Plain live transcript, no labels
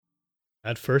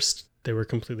At first, they were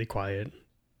completely quiet.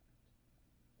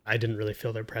 I didn't really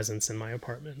feel their presence in my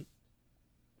apartment.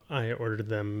 I ordered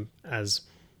them as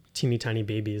teeny tiny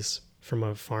babies from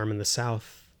a farm in the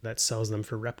south that sells them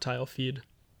for reptile feed.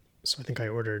 So I think I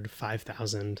ordered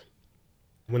 5,000.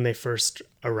 When they first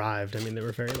arrived, I mean, they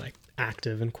were very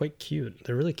active and quite cute.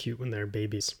 They're really cute when they're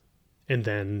babies. And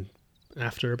then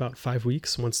after about 5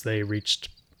 weeks, once they reached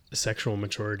sexual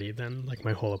maturity, then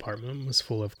my whole apartment was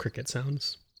full of cricket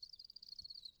sounds.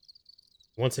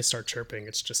 Once they start chirping,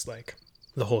 it's just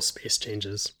the whole space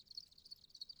changes.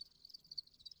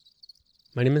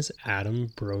 My name is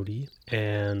Adam Brody,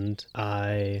 and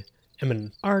I am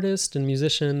an artist and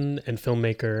musician and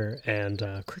filmmaker and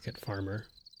a cricket farmer.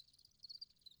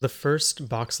 The first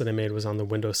box that I made was on the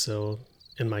windowsill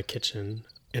in my kitchen,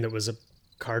 and it was a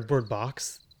cardboard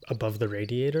box above the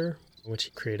radiator,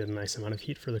 which created a nice amount of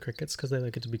heat for the crickets because they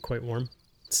like it to be quite warm.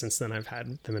 Since then, I've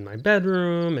had them in my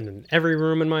bedroom and in every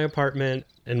room in my apartment,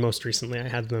 and most recently I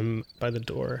had them by the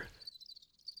door.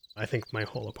 I think my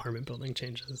whole apartment building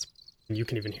changes. You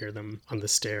can even hear them on the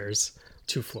stairs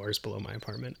 2 floors below my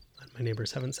apartment. My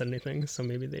neighbors haven't said anything, so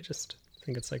maybe they just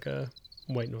think it's like a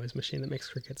white noise machine that makes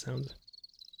cricket sounds.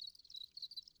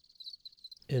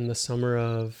 In the summer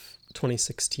of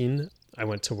 2016, I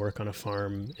went to work on a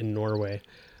farm in Norway,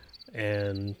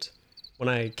 and when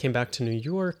I came back to New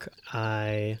York,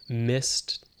 I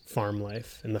missed farm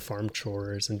life and the farm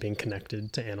chores and being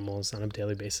connected to animals on a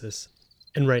daily basis.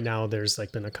 And right now there's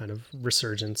been a kind of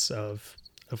resurgence of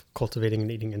cultivating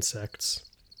and eating insects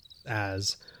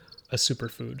as a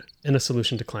superfood and a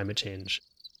solution to climate change.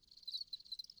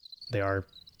 They are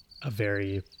a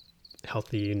very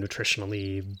healthy,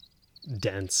 nutritionally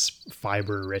dense,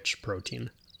 fiber-rich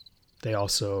protein. They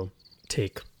also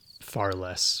take far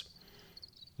less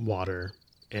water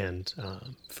and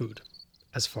food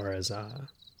as far as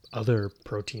other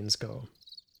proteins go.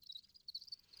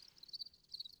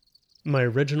 My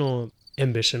original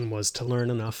ambition was to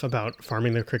learn enough about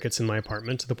farming the crickets in my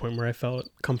apartment to the point where I felt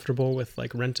comfortable with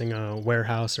renting a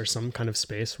warehouse or some kind of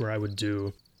space where I would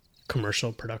do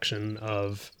commercial production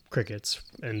of crickets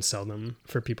and sell them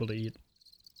for people to eat.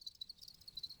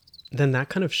 Then that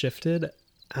kind of shifted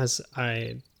as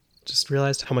I just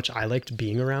realized how much I liked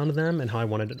being around them and how I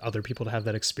wanted other people to have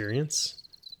that experience.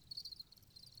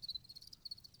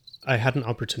 I had an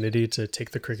opportunity to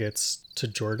take the crickets to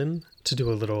Jordan to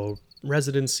do a little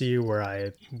residency where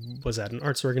I was at an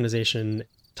arts organization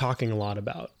talking a lot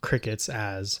about crickets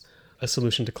as a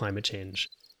solution to climate change.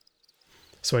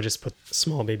 So I just put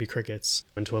small baby crickets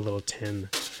into a little tin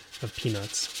of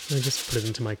peanuts and I just put it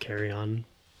into my carry-on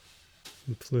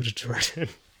and flew to Jordan.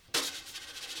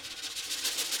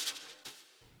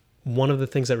 One of the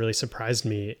things that really surprised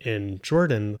me in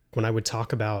Jordan, when I would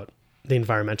talk about the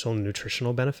environmental and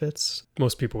nutritional benefits,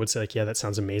 most people would say yeah, that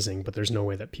sounds amazing, but there's no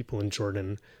way that people in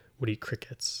Jordan would eat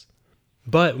crickets.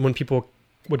 But when people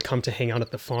would come to hang out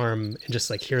at the farm and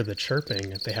just hear the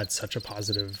chirping, they had such a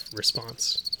positive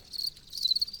response.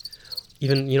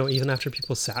 Even after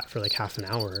people sat for half an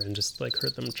hour and just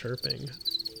heard them chirping,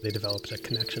 they developed a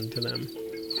connection to them.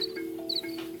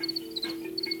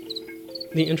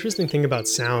 The interesting thing about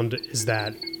sound is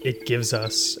that it gives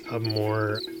us a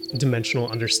more dimensional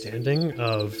understanding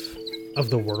of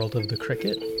the world of the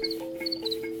cricket.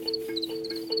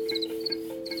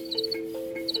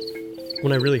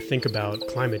 When I really think about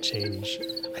climate change,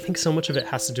 I think so much of it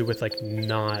has to do with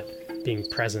not being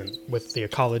present with the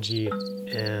ecology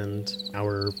and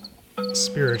our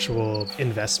spiritual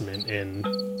investment in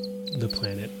the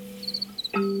planet.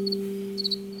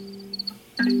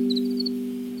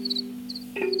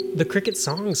 The cricket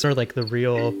songs are the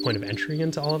real point of entry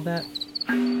into all of that.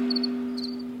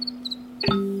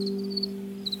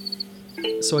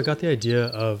 So I got the idea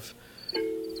of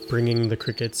bringing the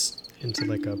crickets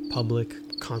into a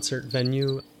public concert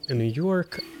venue in New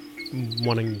York,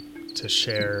 wanting to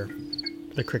share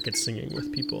the cricket singing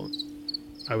with people.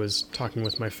 I was talking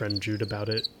with my friend Jude about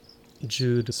it.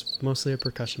 Jude is mostly a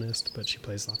percussionist, but she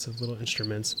plays lots of little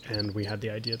instruments, and we had the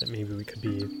idea that maybe we could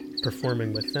be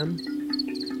performing with them.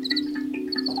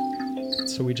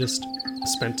 So we just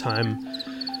spent time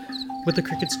with the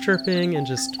crickets chirping and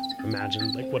just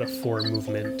imagined what a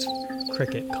 4-movement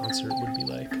cricket concert would be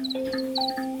like.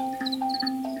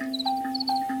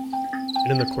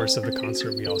 And in the course of the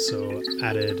concert, we also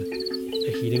added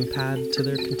a heating pad to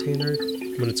their container.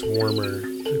 When it's warmer,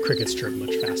 the crickets chirp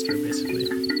much faster, basically.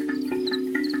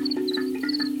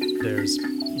 There's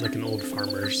an old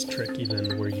farmer's trick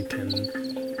even where you can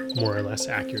more or less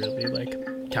accurately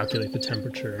calculate the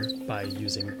temperature by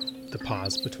using the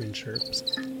pause between chirps.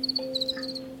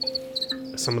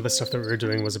 some of the stuff that we were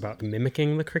doing was about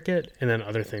mimicking the cricket, and then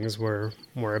other things were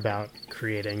more about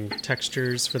creating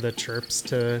textures for the chirps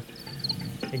to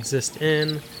exist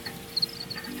in.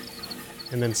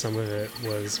 And then some of it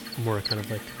was more kind of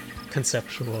like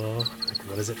conceptual, like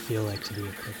what does it feel like to be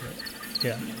a cricket?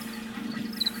 Yeah.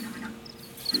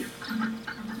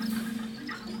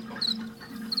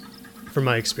 From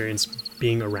my experience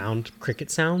being around cricket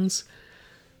sounds,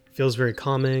 feels very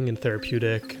calming and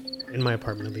therapeutic. In my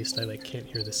apartment, at least, I can't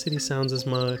hear the city sounds as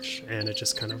much, and it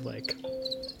just kind of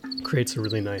creates a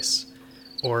really nice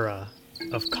aura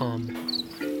of calm.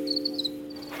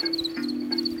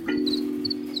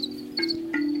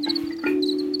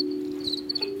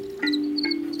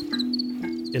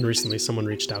 And recently someone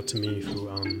reached out to me who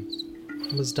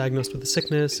was diagnosed with a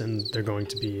sickness, and they're going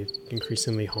to be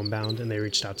increasingly homebound, and they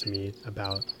reached out to me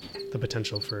about the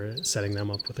potential for setting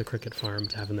them up with a cricket farm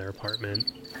to have in their apartment.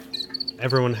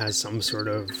 Everyone has some sort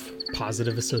of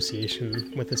positive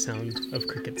association with the sound of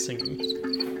cricket singing.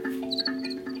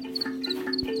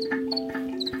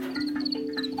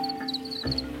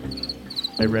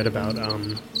 I read about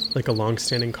a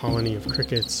long-standing colony of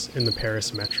crickets in the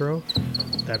Paris metro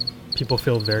that people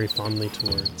feel very fondly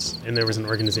towards. And there was an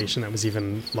organization that was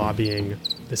even lobbying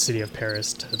the city of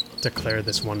Paris to declare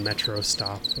this one metro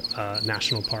stop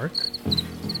national park.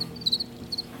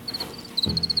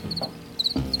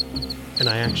 And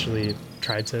I actually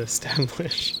tried to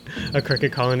establish a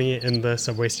cricket colony in the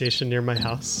subway station near my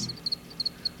house.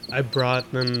 I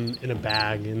brought them in a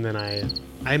bag, and then I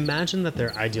imagine that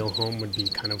their ideal home would be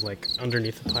kind of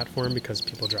underneath the platform, because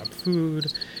people drop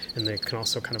food, and they can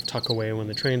also kind of tuck away when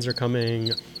the trains are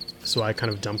coming. So I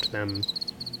kind of dumped them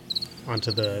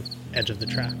onto the edge of the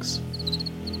tracks.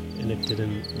 And it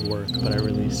didn't work, but I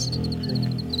released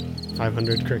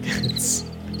 500 crickets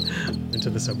into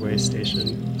the subway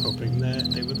station, hoping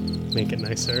that they would make it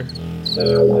nicer. They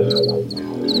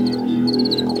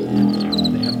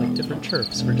have different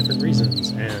chirps for different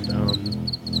reasons, and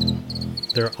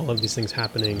there are all of these things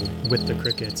happening with the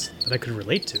crickets that I could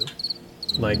relate to.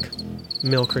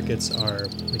 Male crickets are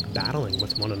battling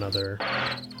with one another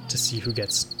to see who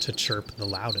gets to chirp the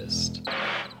loudest.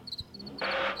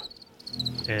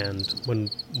 And when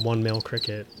one male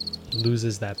cricket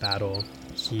loses that battle,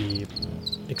 he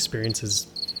experiences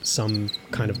some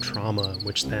kind of trauma,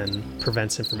 which then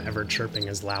prevents him from ever chirping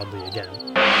as loudly again.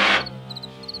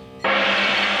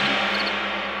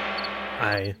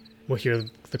 I will hear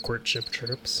the courtship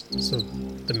chirps, so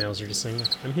the males are just saying,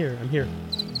 I'm here,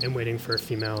 and waiting for a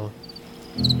female.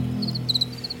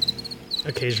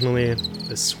 Occasionally,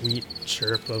 the sweet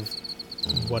chirp of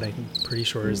what I'm pretty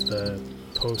sure is the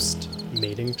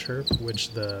post-mating chirp,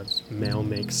 which the male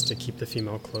makes to keep the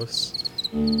female close.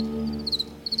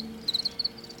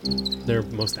 They're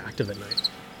most active at night.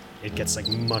 It gets it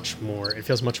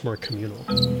feels much more communal.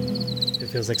 It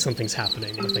feels like something's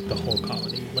happening with the whole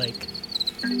colony.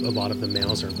 A lot of the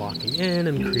males are locking in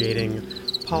and creating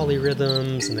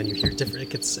polyrhythms, and then you hear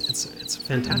different. It's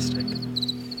fantastic.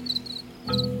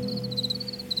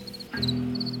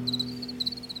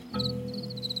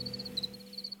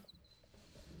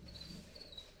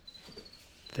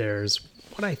 There's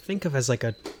what I think of as a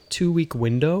 2-week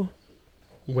window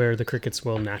where the crickets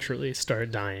will naturally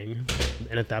start dying,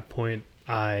 and at that point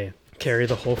I carry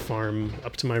the whole farm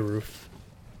up to my roof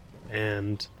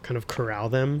and kind of corral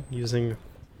them using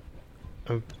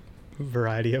a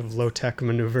variety of low-tech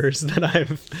maneuvers that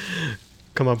I've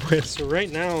come up with. So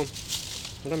right now,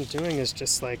 what I'm doing is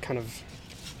just kind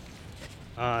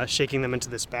of shaking them into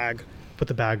this bag. Put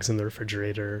the bags in the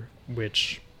refrigerator,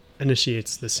 which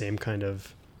initiates the same kind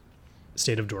of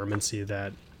state of dormancy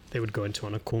that they would go into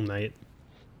on a cool night.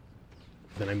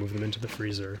 Then I move them into the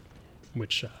freezer,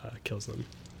 which kills them.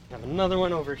 I have another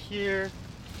one over here.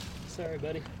 Sorry,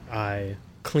 buddy. I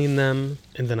clean them,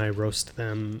 and then I roast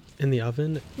them in the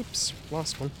oven. Oops,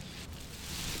 lost one.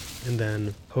 And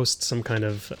then host some kind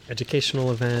of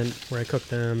educational event where I cook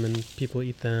them and people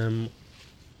eat them.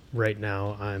 Right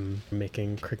now, I'm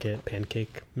making cricket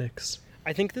pancake mix.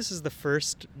 I think this is the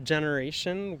first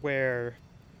generation where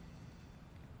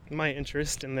my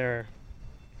interest in their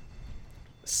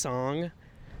song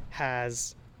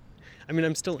has...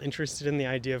 I'm still interested in the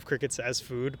idea of crickets as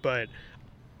food, but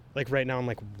right now I'm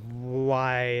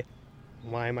why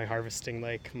am I harvesting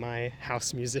my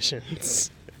house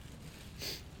musicians?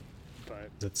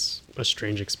 But it's a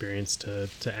strange experience to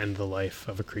end the life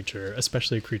of a creature,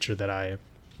 especially a creature that I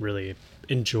really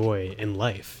enjoy in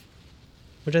life,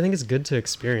 which I think is good to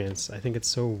experience. I think it's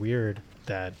so weird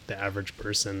that the average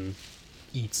person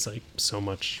eats so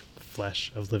much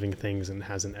flesh of living things and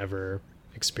hasn't ever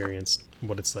experienced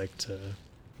what it's like to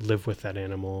live with that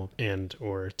animal and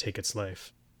or take its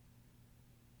life.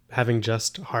 Having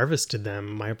just harvested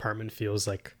them, my apartment feels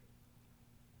like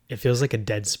a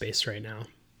dead space right now.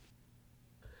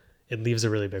 It leaves a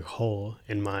really big hole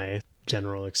in my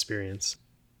general experience.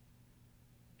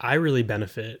 I really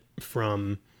benefit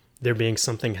from there being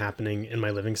something happening in my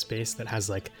living space that has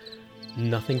like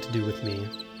nothing to do with me,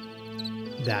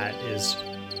 that is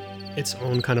its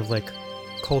own kind of like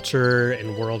culture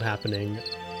and world happening.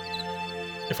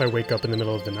 If I wake up in the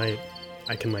middle of the night,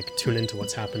 I can like tune into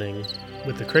what's happening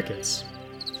with the crickets.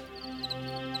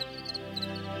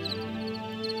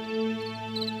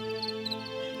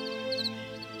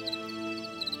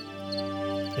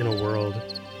 In a world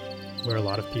where a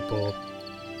lot of people,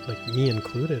 like me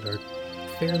included, are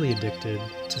fairly addicted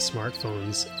to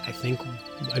smartphones, I think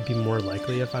I'd be more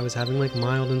likely, if I was having like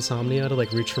mild insomnia, to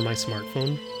like reach for my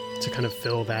smartphone to kind of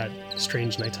fill that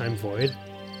strange nighttime void.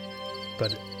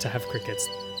 But to have crickets,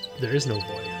 there is no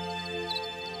void.